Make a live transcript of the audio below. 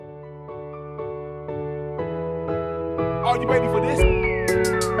Are you ready for this?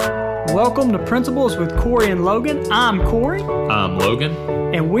 Welcome to Principles with Corey and Logan. I'm Corey. I'm Logan.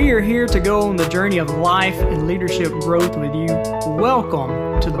 And we are here to go on the journey of life and leadership growth with you.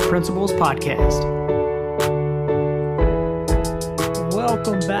 Welcome to the Principles Podcast.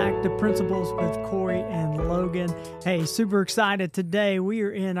 Welcome back to Principles with Corey and Logan. Hey, super excited today. We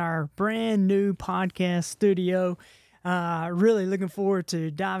are in our brand new podcast studio. Really looking forward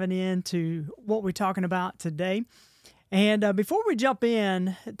to diving into what we're talking about today. And before we jump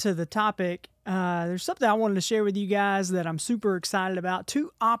in to the topic, there's something I wanted to share with you guys that I'm super excited about. 2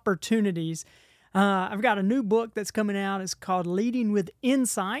 opportunities. I've got a new book that's coming out. It's called Leading with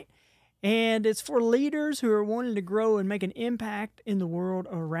Insight. And it's for leaders who are wanting to grow and make an impact in the world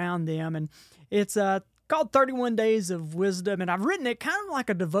around them. And it's called 31 Days of Wisdom. And I've written it kind of like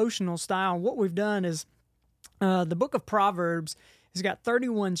a devotional style. And what we've done is the book of Proverbs has got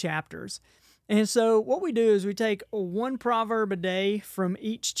 31 chapters. And so what we do is we take 1 proverb a day from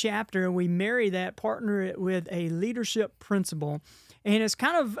each chapter and we marry that, partner it with a leadership principle. And it's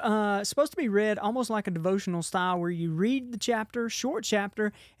kind of supposed to be read almost like a devotional style where you read the chapter, short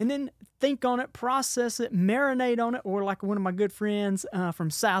chapter, and then think on it, process it, marinate on it, or like one of my good friends from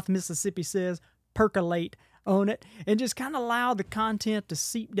South Mississippi says, percolate on it, and just kind of allow the content to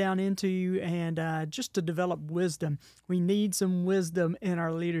seep down into you and just to develop wisdom. We need some wisdom in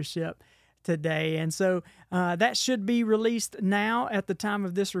our leadership today. And so that should be released now at the time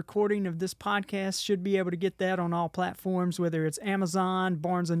of this recording of this podcast. Should be able to get that on all platforms, whether it's Amazon,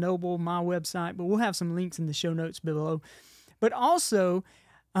 Barnes & Noble, my website, but we'll have some links in the show notes below. But also,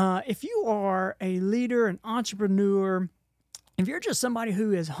 if you are a leader, an entrepreneur, if you're just somebody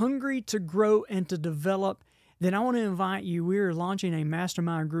who is hungry to grow and to develop, then I want to invite you. We're launching a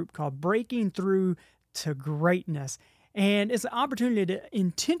mastermind group called Breaking Through to Greatness. And it's an opportunity to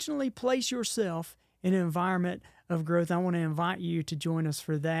intentionally place yourself in an environment of growth. I want to invite you to join us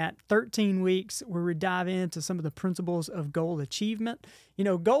for that. 13 weeks where we dive into some of the principles of goal achievement. You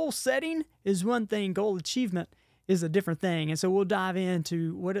know, goal setting is one thing, goal achievement is a different thing. And so we'll dive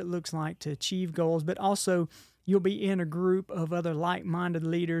into what it looks like to achieve goals, but also you'll be in a group of other like-minded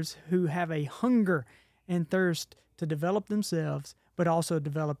leaders who have a hunger and thirst to develop themselves, but also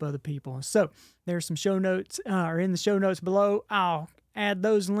develop other people. So there's some show notes, or in the show notes below. I'll add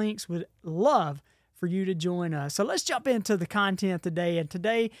those links. Would love for you to join us. So let's jump into the content today. And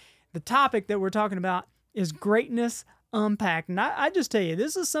today, the topic that we're talking about is greatness unpacked. And I just tell you,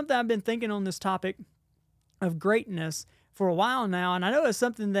 this is something I've been thinking on this topic of greatness for a while now. And I know it's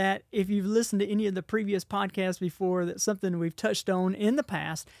something that if you've listened to any of the previous podcasts before, that's something we've touched on in the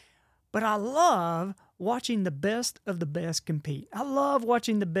past. But I love watching the best of the best compete. I love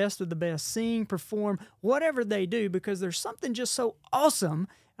watching the best of the best sing, perform, whatever they do, because there's something just so awesome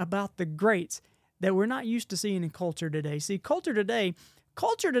about the greats that we're not used to seeing in culture today. See, culture today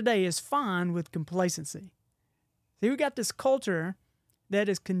is fine with complacency. See, we got this culture that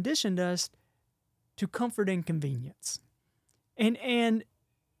has conditioned us to comfort and convenience. And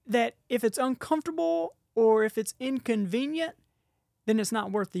that if it's uncomfortable or if it's inconvenient, then it's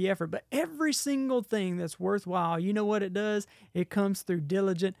not worth the effort. But every single thing that's worthwhile, you know what it does? It comes through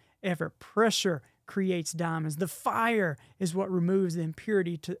diligent effort. Pressure creates diamonds. The fire is what removes the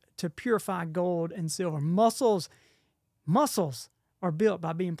impurity to purify gold and silver. Muscles are built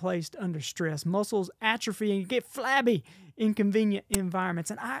by being placed under stress. Muscles atrophy and get flabby in convenient environments.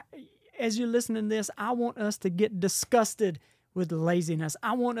 And as you're listening to this, I want us to get disgusted with laziness.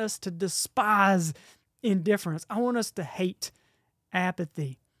 I want us to despise indifference. I want us to hate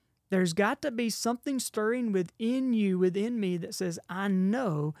apathy. There's got to be something stirring within you, within me, that says, I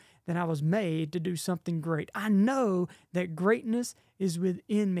know that I was made to do something great. I know that greatness is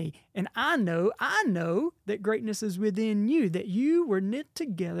within me. And I know that greatness is within you, that you were knit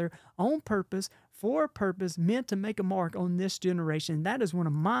together on purpose, for a purpose, meant to make a mark on this generation. That is one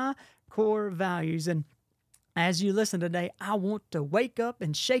of my core values. And as you listen today, I want to wake up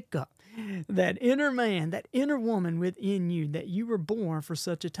and shake up that inner man, that inner woman within you, that you were born for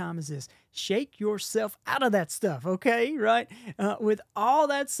such a time as this. Shake yourself out of that stuff, okay? Right? With all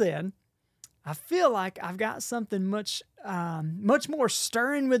that said, I feel like I've got something much more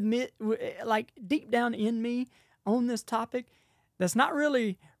stirring with me, like deep down in me on this topic that's not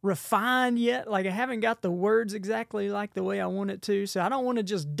really refined yet. Like I haven't got the words exactly like the way I want it to. So I don't want to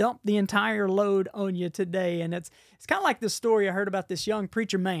just dump the entire load on you today. And it's kind of like this story I heard about this young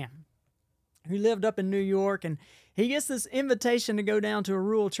preacher man who lived up in New York, and he gets this invitation to go down to a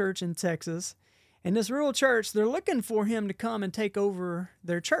rural church in Texas. And this rural church, they're looking for him to come and take over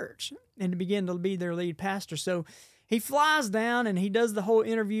their church and to begin to be their lead pastor. So he flies down and he does the whole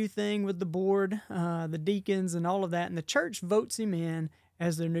interview thing with the board, the deacons and all of that, and the church votes him in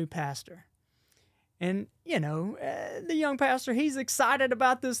as their new pastor. And, the young pastor, he's excited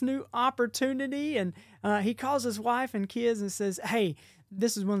about this new opportunity, and he calls his wife and kids and says, hey,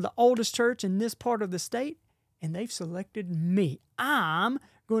 this is one of the oldest church in this part of the state, and they've selected me. I'm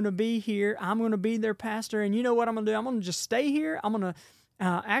going to be here. I'm going to be their pastor, and you know what I'm going to do? I'm going to just stay here. I'm going to,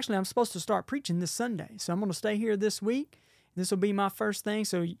 actually, I'm supposed to start preaching this Sunday, so I'm going to stay here this week. This will be my first thing,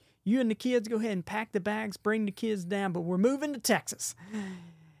 so you and the kids go ahead and pack the bags, bring the kids down, but we're moving to Texas.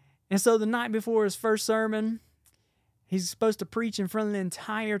 And so the night before his first sermon, he's supposed to preach in front of the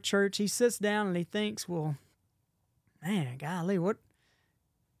entire church. He sits down and he thinks, well, man, golly, what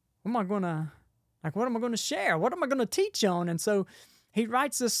am I going to share? What am I going to teach on? And so he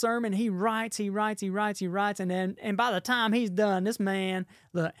writes this sermon. He writes. And by the time he's done, this man,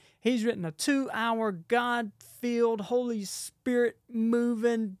 look, he's written a 2-hour God-filled, Holy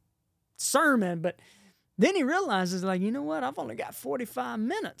Spirit-moving sermon. But then he realizes, you know what? I've only got 45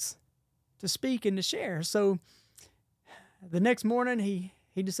 minutes to speak and to share. So the next morning,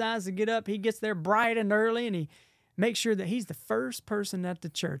 he decides to get up. He gets there bright and early, and he makes sure that he's the first person at the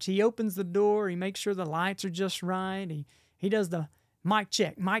church. He opens the door. He makes sure the lights are just right. He does the mic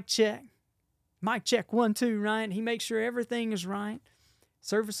check, 1, 2, right? He makes sure everything is right.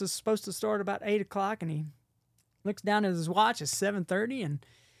 Service is supposed to start about 8 o'clock, and he looks down at his watch. It's 7:30, and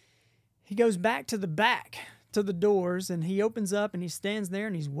he goes back to the doors, and he opens up and he stands there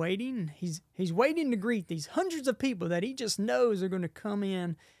and he's waiting. He's waiting to greet these hundreds of people that he just knows are going to come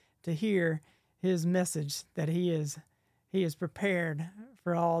in to hear his message that he is prepared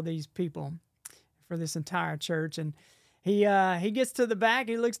for all these people, for this entire church. And he gets to the back.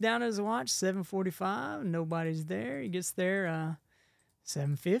 He looks down at his watch, 7:45, nobody's there. He gets there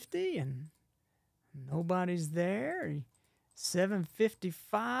 7:50, and nobody's there.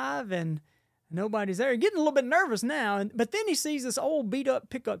 7:55, and nobody's there. He's getting a little bit nervous now, but then he sees this old beat-up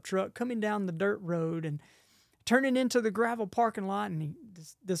pickup truck coming down the dirt road and turning into the gravel parking lot, and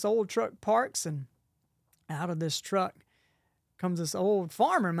this old truck parks, and out of this truck comes this old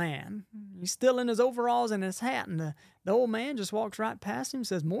farmer man. He's still in his overalls and his hat, and the old man just walks right past him,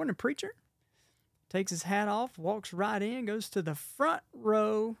 says, "Morning, preacher." Takes his hat off, walks right in, goes to the front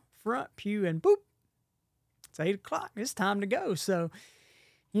row, front pew, and boop, it's 8 o'clock. It's time to go. So,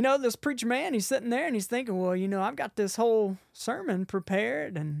 this preacher man, he's sitting there and he's thinking, well, I've got this whole sermon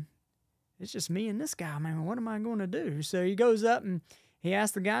prepared and it's just me and this guy, man. What am I going to do? So he goes up and he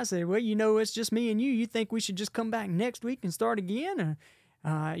asks the guy, say, well, it's just me and you. You think we should just come back next week and start again?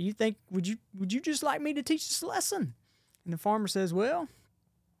 Or you think, would you just like me to teach this lesson? And the farmer says, well,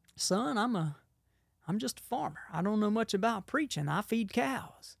 son, I'm just a farmer. I don't know much about preaching. I feed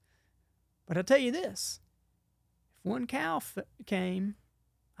cows. But I tell you this, if one cow came,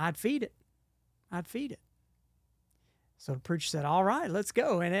 I'd feed it. So the preacher said, all right, let's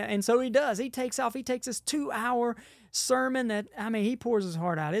go. And so he does. He takes off. He takes this 2-hour sermon that, he pours his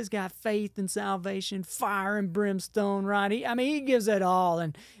heart out. It's got faith and salvation, fire and brimstone, right? He gives it all.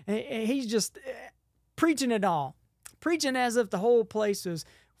 And he's just preaching it all. Preaching as if the whole place was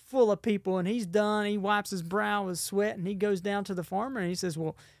full of people. And he's done. He wipes his brow with sweat. And he goes down to the farmer and he says,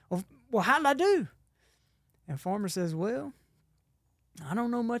 well, how did I do? And the farmer says, well, I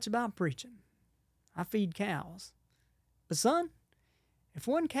don't know much about preaching. I feed cows. But son, if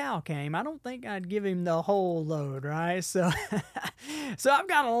one cow came, I don't think I'd give him the whole load, right? So I've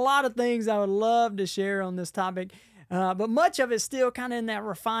got a lot of things I would love to share on this topic, but much of it's still kind of in that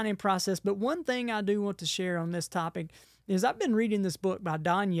refining process. But one thing I do want to share on this topic is I've been reading this book by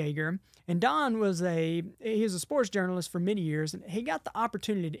Don Yeager, and Don was a sports journalist for many years, and he got the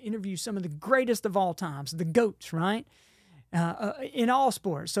opportunity to interview some of the greatest of all times, the GOATs, right? In all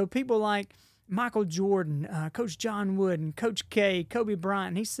sports. So people like Michael Jordan, Coach John Wooden, Coach K, Kobe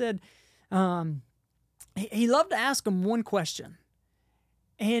Bryant. He said he loved to ask them one question.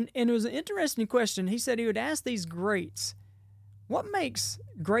 And it was an interesting question. He said he would ask these greats, what makes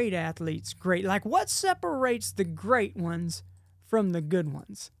great athletes great? Like, what separates the great ones from the good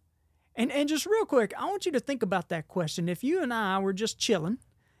ones? And just real quick, I want you to think about that question. If you and I were just chilling,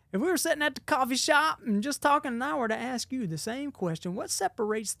 if we were sitting at the coffee shop and just talking, and I were to ask you the same question, what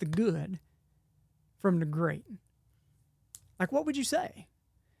separates the good from the great? Like, what would you say?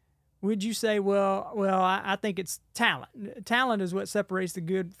 Would you say, well, I think it's talent. Talent is what separates the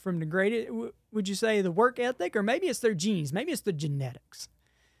good from the great. Would you say the work ethic, or maybe it's their genes? Maybe it's the genetics.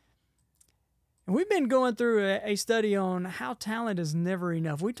 And we've been going through a study on how talent is never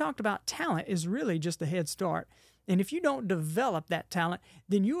enough. We talked about talent is really just a head start. And if you don't develop that talent,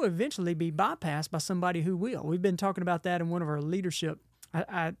 then you'll eventually be bypassed by somebody who will. We've been talking about that in one of our leadership.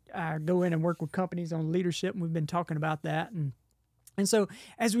 I go in and work with companies on leadership, and we've been talking about that. And so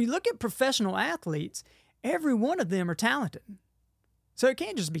as we look at professional athletes, every one of them are talented. So it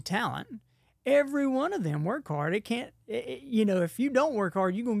can't just be talent. Every one of them work hard. It can't, if you don't work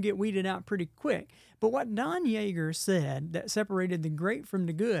hard, you're going to get weeded out pretty quick. But what Don Yeager said that separated the great from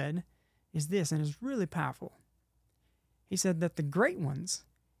the good is this, and it's really powerful. He said that the great ones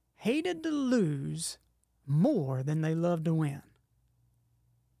hated to lose more than they loved to win.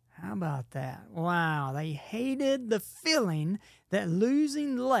 How about that? Wow, they hated the feeling that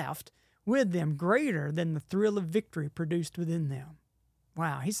losing left with them greater than the thrill of victory produced within them.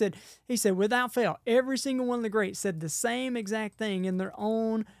 Wow, he said, without fail, every single one of the greats said the same exact thing in their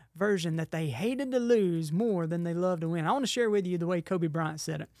own version, that they hated to lose more than they loved to win. I want to share with you the way Kobe Bryant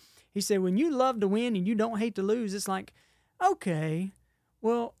said it. He said, when you love to win and you don't hate to lose, it's like, okay,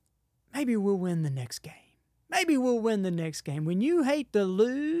 well, maybe we'll win the next game. Maybe we'll win the next game. When you hate to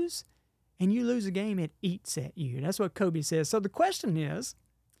lose and you lose a game, it eats at you. That's what Kobe says. So the question is,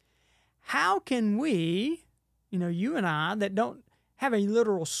 how can we, you and I that don't have a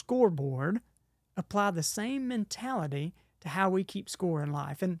literal scoreboard, apply the same mentality to how we keep score in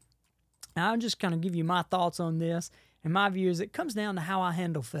life? And I'll just kind of give you my thoughts on this. And my view is it comes down to how I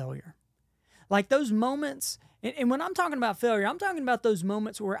handle failure. Like those moments, and when I'm talking about failure, I'm talking about those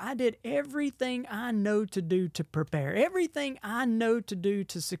moments where I did everything I know to do to prepare, everything I know to do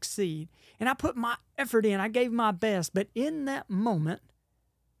to succeed. And I put my effort in, I gave my best, but in that moment,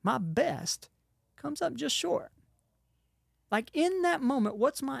 my best comes up just short. Like in that moment,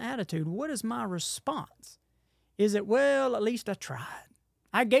 what's my attitude? What is my response? Is it, well, at least I tried.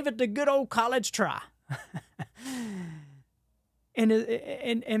 I gave it the good old college try.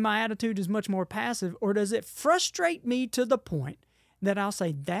 And my attitude is much more passive, or does it frustrate me to the point that I'll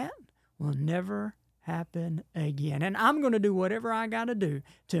say, that will never happen again, and I'm going to do whatever I got to do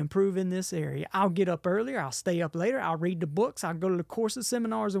to improve in this area. I'll get up earlier, I'll stay up later, I'll read the books, I'll go to the courses,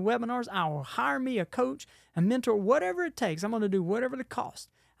 seminars, and webinars, I will hire me a coach, a mentor, whatever it takes. I'm going to do whatever the cost.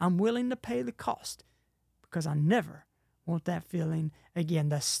 I'm willing to pay the cost because I never want that feeling again.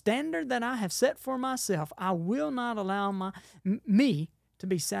 The standard that I have set for myself, I will not allow me to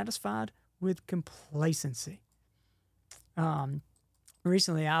be satisfied with complacency.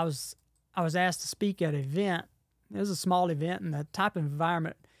 Recently, I was asked to speak at an event. It was a small event, and the type of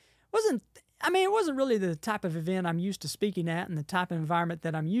environment it wasn't really the type of event I'm used to speaking at and the type of environment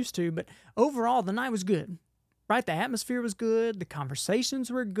that I'm used to, but overall, the night was good, right? The atmosphere was good, the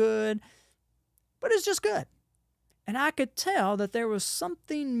conversations were good, but it's just good. And I could tell that there was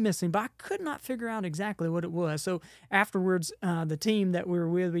something missing, but I could not figure out exactly what it was. So afterwards, the team that we were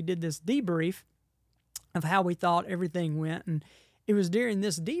with, we did this debrief of how we thought everything went. And it was during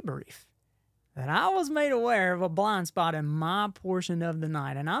this debrief that I was made aware of a blind spot in my portion of the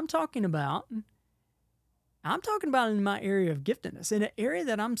night. And I'm talking about in my area of giftedness, in an area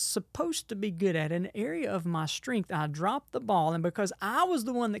that I'm supposed to be good at, in an area of my strength. I dropped the ball, and because I was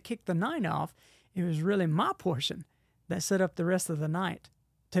the one that kicked the night off, it was really my portion that set up the rest of the night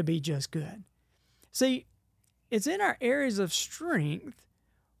to be just good. See, it's in our areas of strength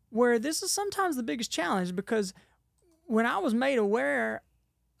where this is sometimes the biggest challenge, because when I was made aware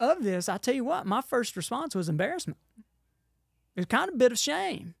of this, I tell you what, my first response was embarrassment. It was kind of a bit of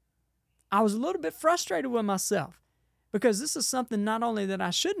shame. I was a little bit frustrated with myself because this is something not only that I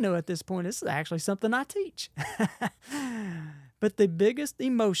should know at this point, this is actually something I teach. But the biggest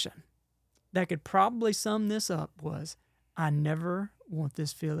emotion that could probably sum this up was, I never want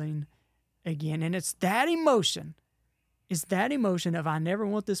this feeling again. And it's that emotion of I never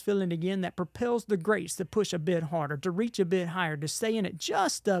want this feeling again that propels the greats to push a bit harder, to reach a bit higher, to stay in it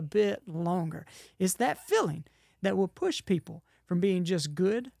just a bit longer. It's that feeling that will push people from being just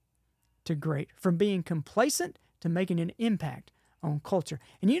good to great, from being complacent to making an impact on culture.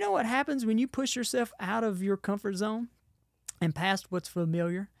 And you know what happens when you push yourself out of your comfort zone and past what's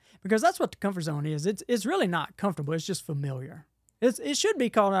familiar? Because that's what the comfort zone is. It's really not comfortable. It's just familiar. It should be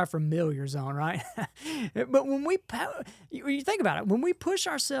called our familiar zone, right? But when you think about it, when we push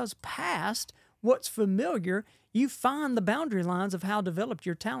ourselves past what's familiar, you find the boundary lines of how developed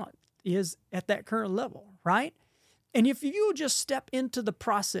your talent is at that current level, right? And if you just step into the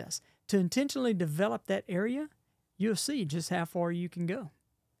process to intentionally develop that area, you'll see just how far you can go.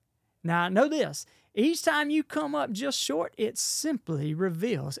 Now, know this. Each time you come up just short, it simply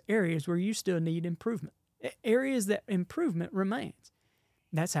reveals areas where you still need improvement, areas that improvement remains.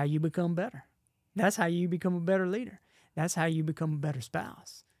 That's how you become better. That's how you become a better leader. That's how you become a better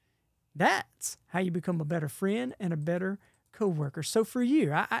spouse. That's how you become a better friend and a better coworker. So for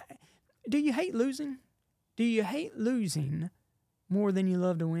you, do you hate losing? Do you hate losing more than you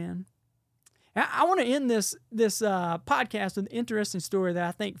love to win? I want to end this podcast with an interesting story that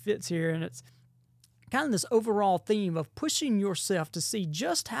I think fits here, and it's kind of this overall theme of pushing yourself to see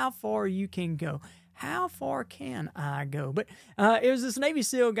just how far you can go. How far can I go? But it was this Navy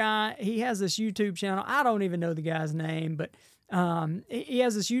SEAL guy. He has this YouTube channel. I don't even know the guy's name, but he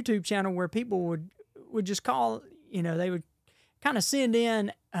has this YouTube channel where people would just call, they would kind of send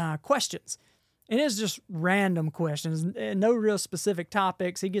in questions. And it's just random questions, no real specific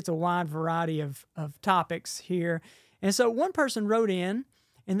topics. He gets a wide variety of topics here. And so one person wrote in,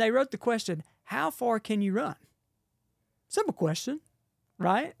 and they wrote the question, how far can you run? Simple question,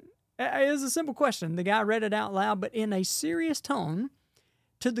 right? It was a simple question. The guy read it out loud, but in a serious tone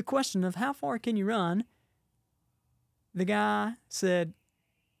to the question of how far can you run, the guy said,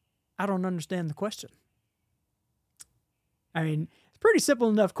 I don't understand the question. I mean, it's a pretty simple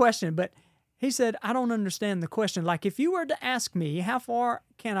enough question, but he said, I don't understand the question. Like if you were to ask me, how far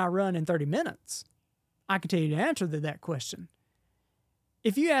can I run in 30 minutes? I can tell you the answer to that question.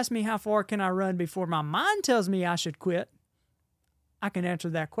 If you ask me how far can I run before my mind tells me I should quit, I can answer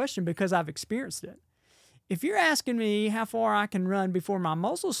that question because I've experienced it. If you're asking me how far I can run before my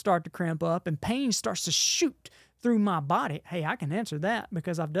muscles start to cramp up and pain starts to shoot through my body, hey, I can answer that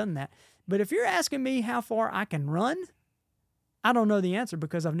because I've done that. But if you're asking me how far I can run, I don't know the answer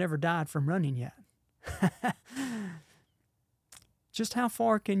because I've never died from running yet. Just how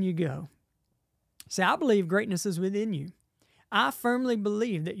far can you go? See, I believe greatness is within you. I firmly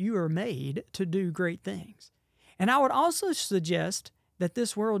believe that you are made to do great things. And I would also suggest that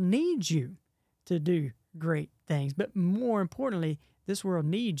this world needs you to do great things. But more importantly, this world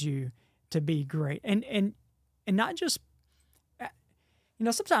needs you to be great. And not just,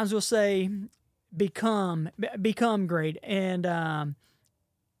 sometimes we'll say become great. And I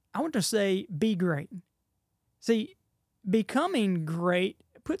want to say be great. See, becoming great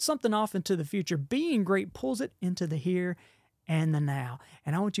puts something off into the future. Being great pulls it into the here and the now.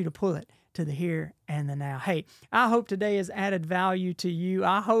 And I want you to pull it to the here and the now. Hey, I hope today has added value to you.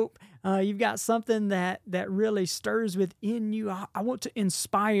 I hope you've got something that really stirs within you. I want to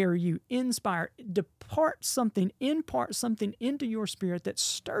inspire you, impart something into your spirit that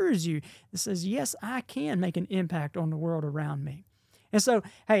stirs you, that says, yes, I can make an impact on the world around me. And so,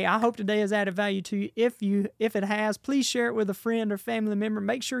 hey, I hope today has added value to you. If it has, please share it with a friend or family member.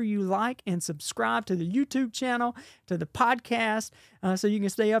 Make sure you like and subscribe to the YouTube channel, to the podcast, so you can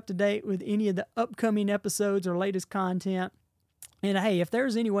stay up to date with any of the upcoming episodes or latest content. And hey, if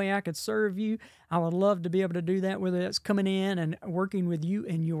there's any way I could serve you, I would love to be able to do that, whether that's coming in and working with you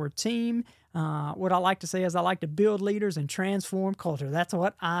and your team. What I like to say is I like to build leaders and transform culture. That's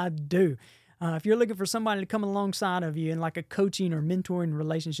what I do. If you're looking for somebody to come alongside of you in like a coaching or mentoring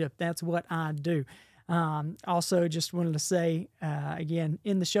relationship, that's what I do. Also, just wanted to say, again,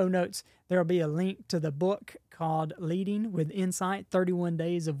 in the show notes, there will be a link to the book called Leading with Insight, 31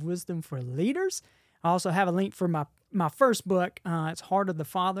 Days of Wisdom for Leaders. I also have a link for my first book. It's Heart of the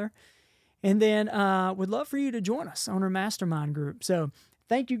Father. And then would love for you to join us on our mastermind group. So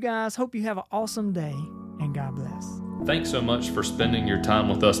thank you guys. Hope you have an awesome day, and God bless. Thanks so much for spending your time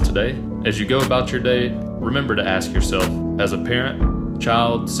with us today. As you go about your day, remember to ask yourself, as a parent,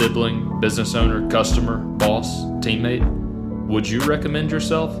 child, sibling, business owner, customer, boss, teammate, would you recommend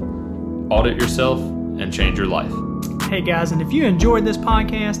yourself, audit yourself, and change your life? Hey guys, and if you enjoyed this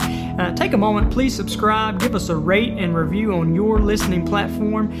podcast, take a moment, please subscribe, give us a rate and review on your listening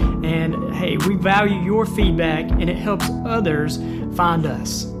platform. And hey, we value your feedback and it helps others find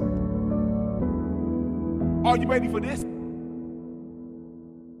us. Are you ready for this?